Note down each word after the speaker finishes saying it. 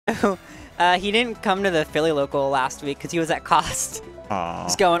He didn't come to the Philly local last week because he was at cost. Aww.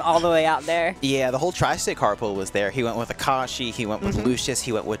 Just going all the way out there. Yeah, the whole Tri-State carpool was there. He went with Akashi, he went with Lucius,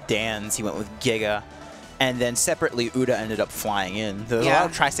 he went with Dan's, he went with Giga. And then separately, Uda ended up flying in. There was a lot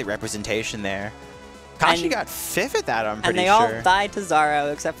of Tri-State representation there. Akashi got 5th at that, I'm pretty sure. And they all died to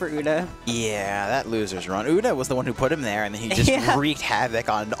Zaro except for Uda. Yeah, that loser's run. Uda was the one who put him there, and then he just wreaked havoc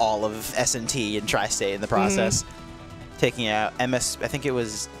on all of SNT and Tri-State in the process. Taking out I think it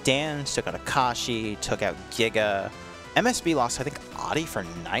was Dan, took out Akashi, took out Giga. MSB lost, I think, Adi for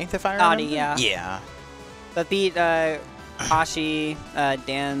 9th, if I remember. Adi, yeah. Yeah. But beat Akashi,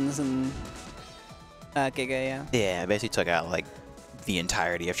 Dan's, and Giga, yeah. Yeah, basically took out, like, the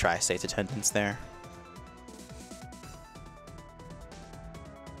entirety of Tri-State's attendance there.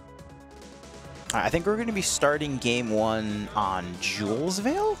 I think we're going to be starting game 1 on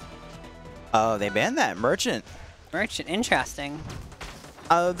Julesvale. Oh, they banned that. Merchant. Merchant, interesting.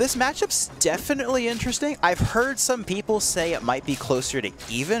 This matchup's definitely interesting. I've heard some people say it might be closer to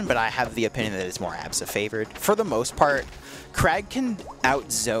even, but I have the opinion that it's more Absa favored. For the most part, Kragg can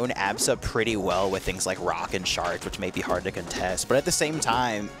outzone Absa pretty well with things like Rock and Shards, which may be hard to contest. But at the same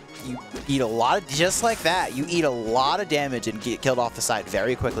time, you eat a lot of, just like that, you eat a lot of damage and get killed off the side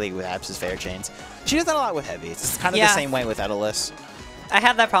very quickly with Absa's Fair Chains. She does that a lot with heavies. It's kind of the same way with Edelus. I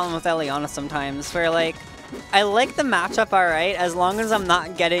have that problem with Eliana sometimes, where, like, I like the matchup alright, as long as I'm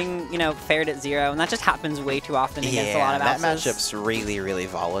not getting, you know, faired at 0, and that just happens way too often against a lot of Absas. That matchup's really, really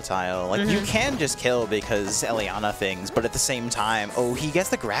volatile. Like, you can just kill because Eliana things, but at the same time, oh, he gets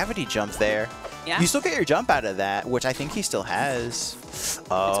the gravity jump there. Yeah. You still get your jump out of that, which I think he still has.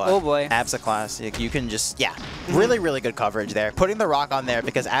 Oh boy. Absa Classic. You can just, really, really good coverage there. Putting the rock on there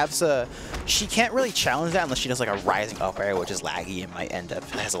because Absa, she can't really challenge that unless she does like a rising up air, which is laggy and might end up,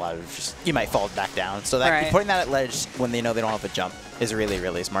 has a lot of just, you might fall back down. So that putting that at ledge when they know they don't have a jump is really,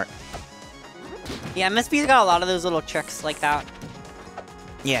 really smart. Yeah, MSB's got a lot of those little tricks like that.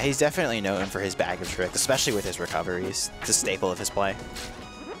 Yeah, he's definitely known for his bag of tricks, especially with his recoveries. It's a staple of his play.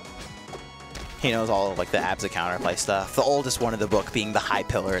 He knows all of like the Absa counterplay stuff. The oldest one of the book being the high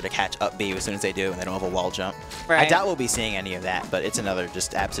pillar to catch up B as soon as they do and they don't have a wall jump. I doubt we'll be seeing any of that, but it's another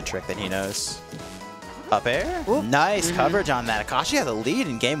just Absa trick that he knows. Up air? Whoop. Nice coverage on that. Akashi has a lead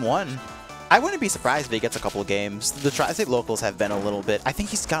in game 1. I wouldn't be surprised if he gets a couple games. The Tri-State locals have been a little bit. I think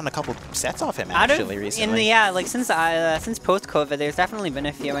he's gotten a couple sets off him actually recently. Like since post-COVID, there's definitely been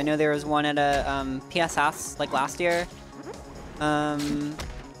a few. I know there was one at a PSS like last year.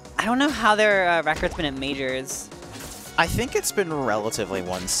 I don't know how their record's been at majors. I think it's been relatively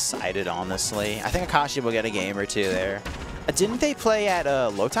one-sided, honestly. I think Akashi will get a game or two there. Didn't they play at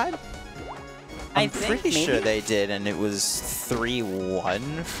Low Tide? I'm pretty sure they did, and it was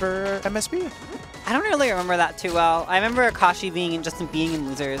 3-1 for MSB. I don't really remember that too well. I remember Akashi being in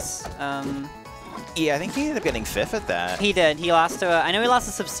losers. Yeah, I think he ended up getting 5th at that. He did. He lost to I know he lost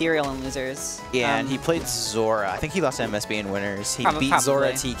to Sub-Serial in losers. Yeah, and he played Zora. I think he lost to MSB in winners. He beat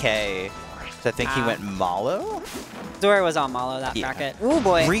Zora TK. So I think he went Malo? Zora was on Malo that bracket. Oh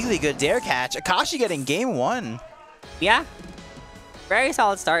boy. Really good dare catch. Akashi getting game 1. Yeah. Very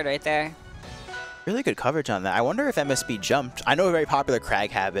solid start right there. Really good coverage on that. I wonder if MSB jumped. I know a very popular Kragg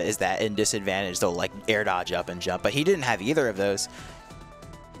habit is that in disadvantage they'll like air dodge up and jump, but he didn't have either of those.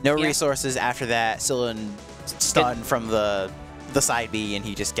 No resources after that. Still in stun from the side B, and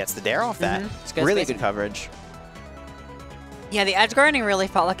he just gets the dare off that. Really good coverage. Yeah, the edge guarding really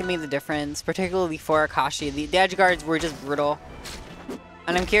felt like it made the difference, particularly for Akashi. The edge guards were just brutal.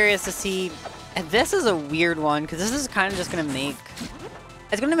 And I'm curious to see, and this is a weird one, because this is kind of just going to make,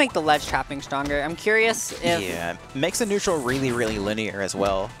 it's going to make the ledge trapping stronger. I'm curious if... Yeah, makes the neutral really, really linear as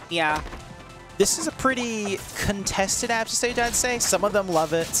well. Yeah. This is a pretty contested Absa stage, I'd say. Some of them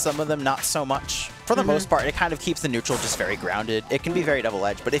love it, some of them not so much. For the most part, it kind of keeps the neutral just very grounded. It can be very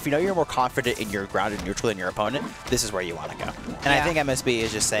double-edged, but if you know you're more confident in your grounded neutral than your opponent, this is where you want to go. And I think MSB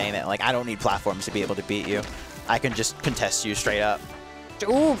is just saying that, like, I don't need platforms to be able to beat you. I can just contest you straight up.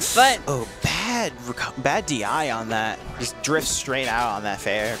 Ooh, but... Oh, bad DI on that. Just drifts straight out on that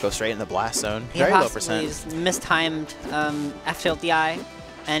fair, go straight in the blast zone. Very low percent. Just mistimed F-tilt DI.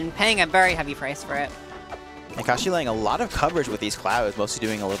 And paying a very heavy price for it. Akashi laying a lot of coverage with these clouds, mostly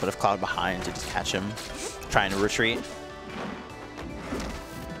doing a little bit of cloud behind to just catch him, trying to retreat.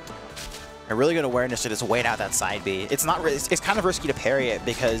 A really good awareness to just wait out that side B. It's not really, it's kind of risky to parry it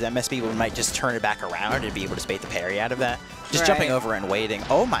because MSB might just turn it back around and be able to bait the parry out of that. Just jumping over and waiting.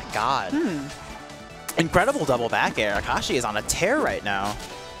 Oh my god. Incredible double back air. Akashi is on a tear right now.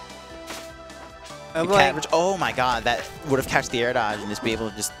 Oh boy. Oh my god, that would have catched the air dodge and just be able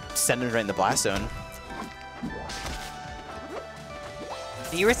to just send him right in the blast zone.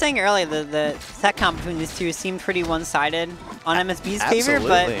 You were saying earlier the set count between these two seemed pretty one-sided on MSB's favor,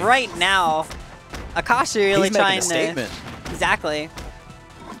 but right now, Akashi really He's trying making a statement. Exactly.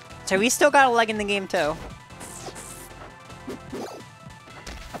 So we still got a leg in the game too.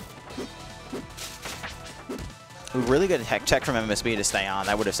 Really good tech check from MSB to stay on.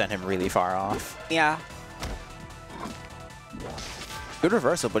 That would have sent him really far off. Yeah. Good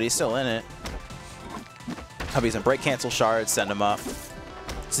reversal, but he's still in it. Hubby's in break cancel shards, send him up.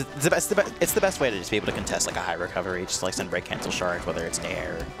 It's the best way to just be able to contest like a high recovery, just like send break cancel shards, whether it's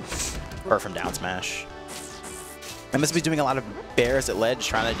air or from down smash. MSB doing a lot of bears at ledge,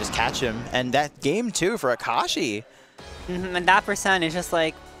 trying to just catch him. And that game too for Akashi. And that percent is just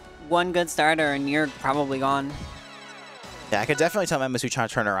like one good starter and you're probably gone. Yeah, I could definitely tell MSB trying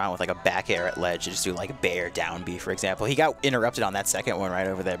to turn around with like a back air at ledge and just do like a bear down B, for example. He got interrupted on that second one right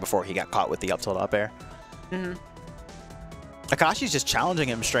over there before he got caught with the up tilt up air. Akashi's just challenging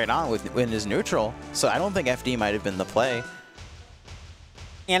him straight on in his neutral, so I don't think FD might have been the play.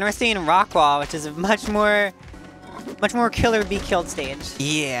 And we're seeing Rock Wall, which is a much more killer be killed stage.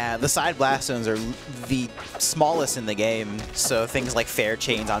 Yeah, the side blast zones are the smallest in the game, so things like fair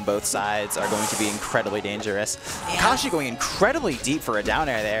chains on both sides are going to be incredibly dangerous. Yeah. Akashi going incredibly deep for a down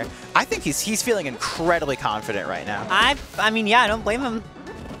air there. I think he's feeling incredibly confident right now. I mean, yeah, I don't blame him.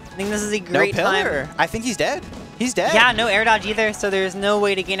 I think this is a great time. I think he's dead. He's dead. Yeah, no air dodge either, so there's no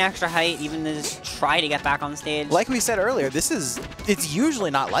way to gain extra height, even to just try to get back on stage. Like we said earlier, it's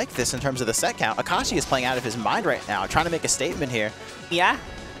usually not like this in terms of the set count. Akashi is playing out of his mind right now, trying to make a statement here. Yeah.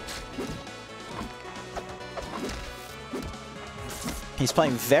 He's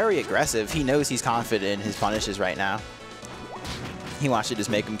playing very aggressive. He knows he's confident in his punishes right now. He wants to just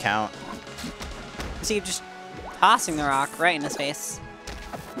make him count. See, just tossing the rock right in his face.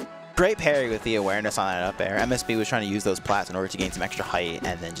 Great parry with the awareness on that up air. MSB was trying to use those plats in order to gain some extra height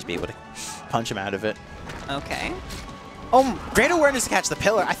and then just be able to punch him out of it. Okay. Oh, great awareness to catch the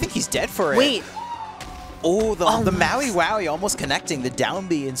pillar. I think he's dead for it. Wait. Oh, the Maui Wowie almost connecting the down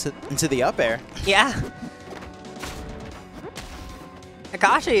B into the up air. Yeah.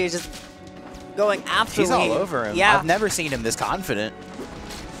 Akashi is just going absolutely. He's all over him. Yeah. I've never seen him this confident.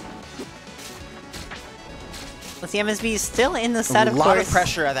 Let's see, MSB is still in the set, of course. A lot of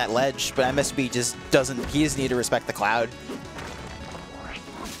pressure at that ledge, but MSB just doesn't, he just need to respect the cloud.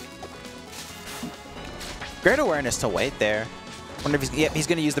 Great awareness to wait there. Wonder if he's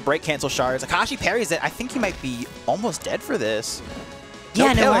going to use the break cancel shards. Akashi parries it. I think he might be almost dead for this.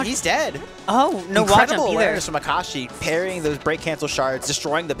 Yeah, no, he's dead. Oh, no Incredible awareness from Akashi, parrying those break cancel shards,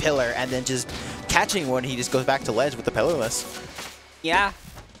 destroying the pillar, and then just catching when he just goes back to ledge with the pillarless. Yeah.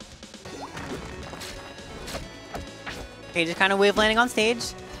 Okay, just kind of wave landing on stage,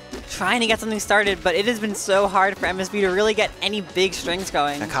 trying to get something started, but it has been so hard for MSB to really get any big strings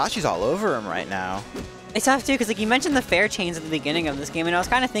going. Akashi's all over him right now. It's tough too, because like you mentioned the fair chains at the beginning of this game, and I was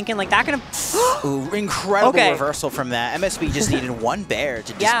kind of thinking like that could have. Ooh, incredible reversal from that. MSB just needed one bear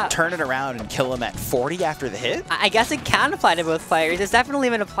to just turn it around and kill him at 40 after the hit. I guess it can apply to both players. It's definitely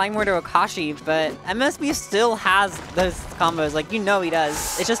been applying more to Akashi, but MSB still has those combos. Like, you know he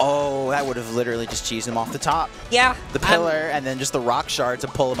does. It's just. Oh, that would have literally just cheesed him off the top. Yeah. The pillar and then just the rock shard to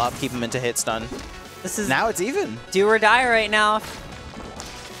pull him up, keep him into hit stun. This is. Now it's even. Do or die right now.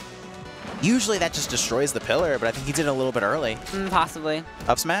 Usually that just destroys the pillar, but I think he did it a little bit early. Possibly.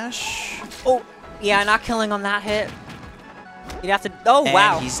 Up smash. Oh, yeah, not killing on that hit. You'd have to. Oh, and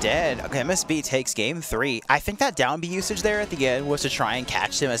wow. He's dead. Okay, MSB takes game 3. I think that down B usage there at the end was to try and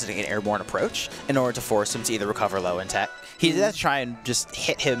catch him as an airborne approach in order to force him to either recover low and tech. He did that to try and just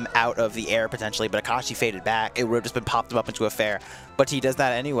hit him out of the air potentially, but Akashi faded back. It would have just been popped him up into a fair. But he does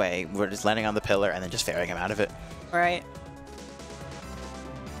that anyway. We're just landing on the pillar and then just fairing him out of it. Right.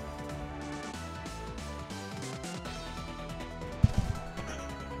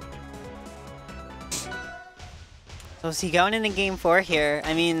 So is he going into game 4 here?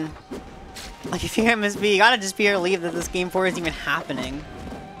 I mean, like if you're MSB, you gotta just be relieved that this game 4 is even happening.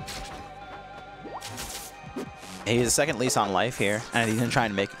 He's a second lease on life here, and he's gonna try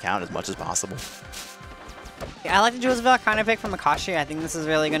and make it count as much as possible. Yeah, I like the Joseville kind of pick from Akashi. I think this is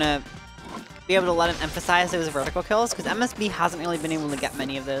really gonna be able to let him emphasize those vertical kills, because MSB hasn't really been able to get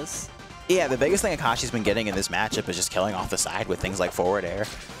many of those. Yeah, the biggest thing Akashi's been getting in this matchup is just killing off the side with things like forward air.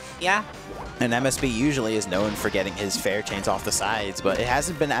 Yeah. And MSB usually is known for getting his fair chains off the sides, but it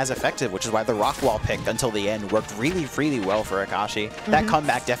hasn't been as effective, which is why the rock wall pick until the end worked really, really well for Akashi. That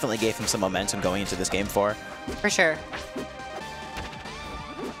comeback definitely gave him some momentum going into this game 4. For sure.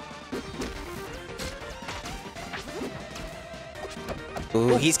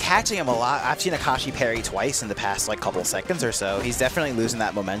 Ooh, he's catching him a lot. I've seen Akashi parry twice in the past like couple seconds or so. He's definitely losing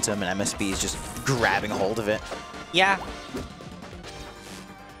that momentum, and MSB is just grabbing a hold of it. Yeah.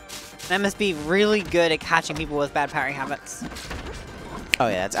 MSB really good at catching people with bad parry habits. Oh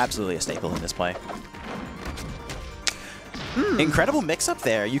yeah, it's absolutely a staple in this play. Incredible mix-up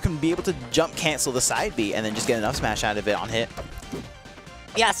there. You can be able to jump cancel the side B and then just get enough smash out of it on hit.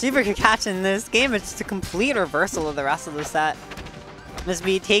 Yeah, super good catch in this game. It's just a complete reversal of the rest of the set.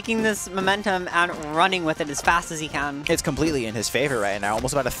 MSB taking this momentum and running with it as fast as he can. It's completely in his favor right now.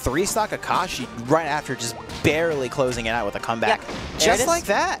 Almost about a 3-stock Akashi right after just barely closing it out with a comeback. Yeah, just like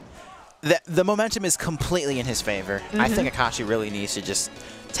that. The momentum is completely in his favor. I think Akashi really needs to just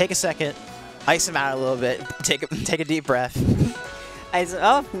take a second, ice him out a little bit, take a deep breath.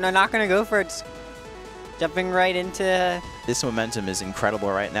 Oh, no, not going to go for it. Just jumping right into... This momentum is incredible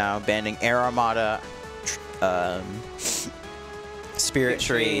right now. Banning Air Armada, Spirit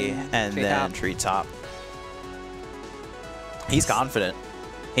Tree, and then Tree Top. He's confident.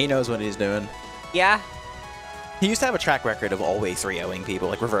 He knows what he's doing. Yeah. He used to have a track record of always 3-0ing people,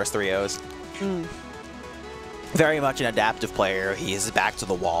 like reverse 3-0s. Very much an adaptive player. He is back to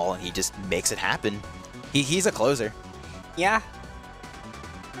the wall, and he just makes it happen. He's a closer. Yeah.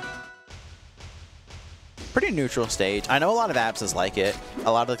 Pretty neutral stage. I know a lot of Absas like it.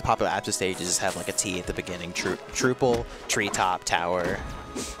 A lot of the popular Absa stages just have like a T at the beginning. Truple, Treetop, Tower.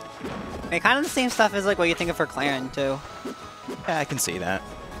 Kind of the same stuff as like what you think of for Claren, too. Yeah, I can see that.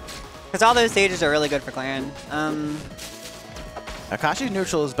 Because all those stages are really good for Claren. Akashi's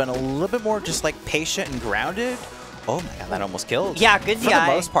neutral has been a little bit more just like patient and grounded. Oh my god, that almost killed. Yeah, good DI. For the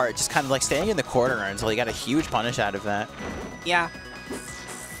most part, just kind of like staying in the corner until he got a huge punish out of that. Yeah.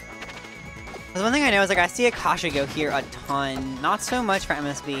 Because one thing I know is like I see Akashi go here a ton. Not so much for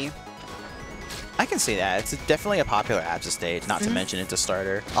MSB. I can see that. It's definitely a popular Absa stage, not to mention it's a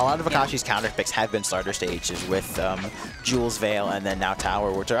starter. A lot of Akashi's counter picks have been starter stages with Jules Veil and then now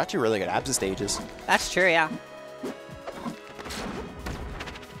Tower, which are actually really good Absa stages. That's true, yeah.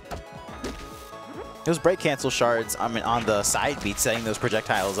 Those break cancel shards, I mean, on the side beat, setting those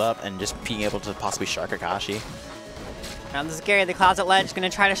projectiles up and just being able to possibly shark Akashi. Now this is Gary, the Closet Ledge, gonna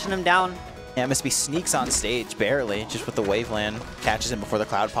try to shut him down. Yeah, MSB sneaks on stage, barely, just with the Waveland. Catches him before the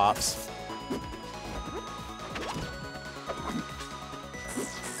cloud pops.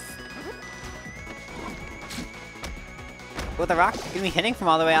 With the rock gonna be hitting from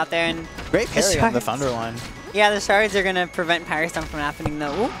all the way out there, and great parry on the Thunderline. Yeah, the shards are gonna prevent Parry Stomp from happening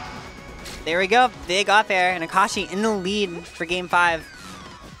though. Ooh. There we go, they got there, and Akashi in the lead for game 5.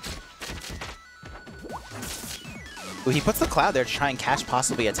 Ooh, he puts the cloud there to try and catch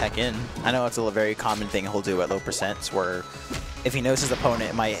possibly a tech in. I know it's a very common thing he'll do at low percents, where if he knows his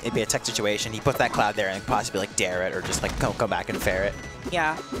opponent, it might be a tech situation, he puts that cloud there and possibly like dare it or just like go back and fair it.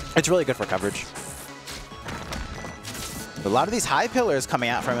 Yeah. It's really good for coverage. A lot of these high pillars coming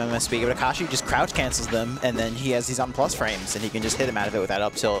out from MSB, but Akashi just crouch cancels them, and then he's on plus frames, and he can just hit him out of it with that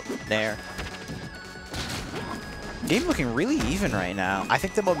up tilt there. Game looking really even right now. I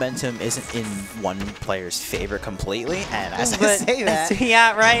think the momentum isn't in one player's favor completely, and as I say that...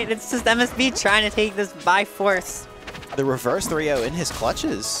 Yeah, right. It's just MSB trying to take this by force. The reverse 3-0 in his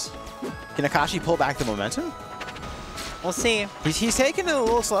clutches. Can Akashi pull back the momentum? We'll see. He's taking it a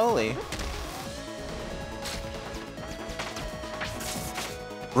little slowly.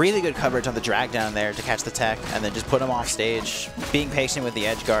 Really good coverage on the drag down there to catch the tech, and then just put him off stage. Being patient with the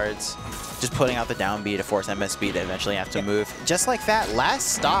edge guards. Just putting out the down B to force MSB to eventually have to move. Just like that,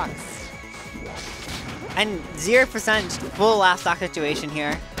 last stock. And 0% full last stock situation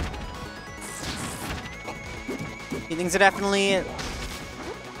here. Things are definitely...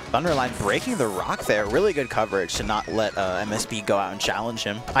 Thunderline breaking the rock there. Really good coverage to not let MSB go out and challenge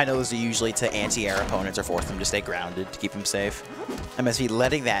him. I know those are usually to anti-air opponents or force them to stay grounded to keep him safe. MSB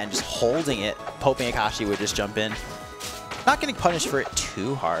letting that and just holding it, hoping Akashi would just jump in. Not getting punished for it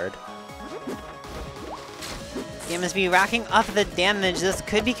too hard. The MSB racking up the damage. This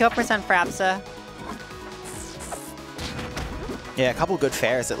could be kill percent for Absa. Yeah, a couple good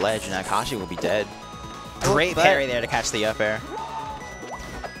fairs at ledge and Akashi will be dead. Great parry there to catch the up air.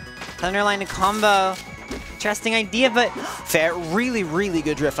 Thunderline to combo. Interesting idea, but... Fair. Really, really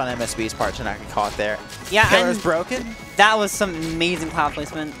good drift on MSB's part to not get caught there. Yeah, Pillar's broken. That was some amazing cloud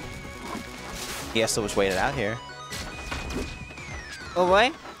placement. He has to just wait it out here. Oh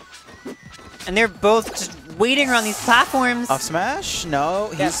boy. And they're both just waiting around these platforms. Up smash? No,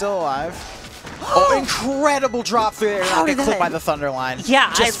 he's still alive. Oh, incredible drop through there. Not get clipped by the Thunderline.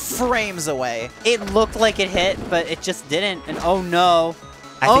 Yeah, just frames away. It looked like it hit, but it just didn't. And oh no.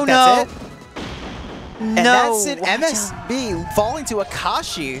 I think that's it. And that's it. MSB falling to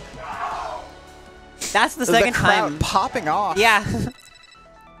Akashi. That's the second crowd time. Popping off. Yeah.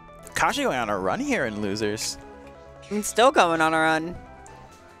 Akashi going on a run here in losers. And still going on a run.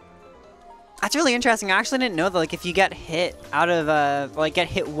 That's really interesting. I actually didn't know that, like, if you get hit out of, like, get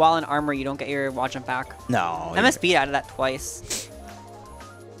hit while in armor, you don't get your wall jump back. No. MSB added that twice.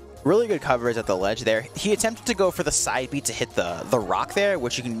 Really good coverage at the ledge there. He attempted to go for the side beat to hit the rock there,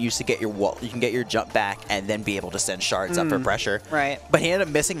 which you can use to get your wall. You can get your jump back and then be able to send shards up for pressure. Right. But he ended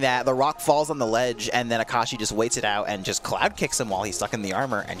up missing that. The rock falls on the ledge, and then Akashi just waits it out and just cloud kicks him while he's stuck in the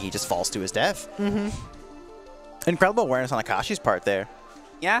armor, and he just falls to his death. Incredible awareness on Akashi's part there.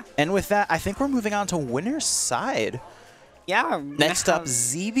 Yeah. And with that, I think we're moving on to winner's side. Yeah. Next up,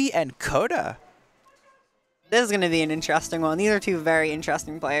 ZB and Coda. This is going to be an interesting one. These are two very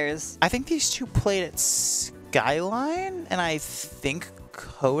interesting players. I think these two played at Skyline, and I think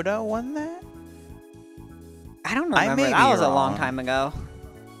Coda won that? I don't remember. That was a long time ago.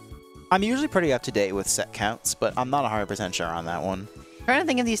 I'm usually pretty up to date with set counts, but I'm not 100% sure on that one. I'm trying to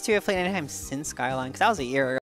think if these two have played anytime since Skyline, because that was a year ago.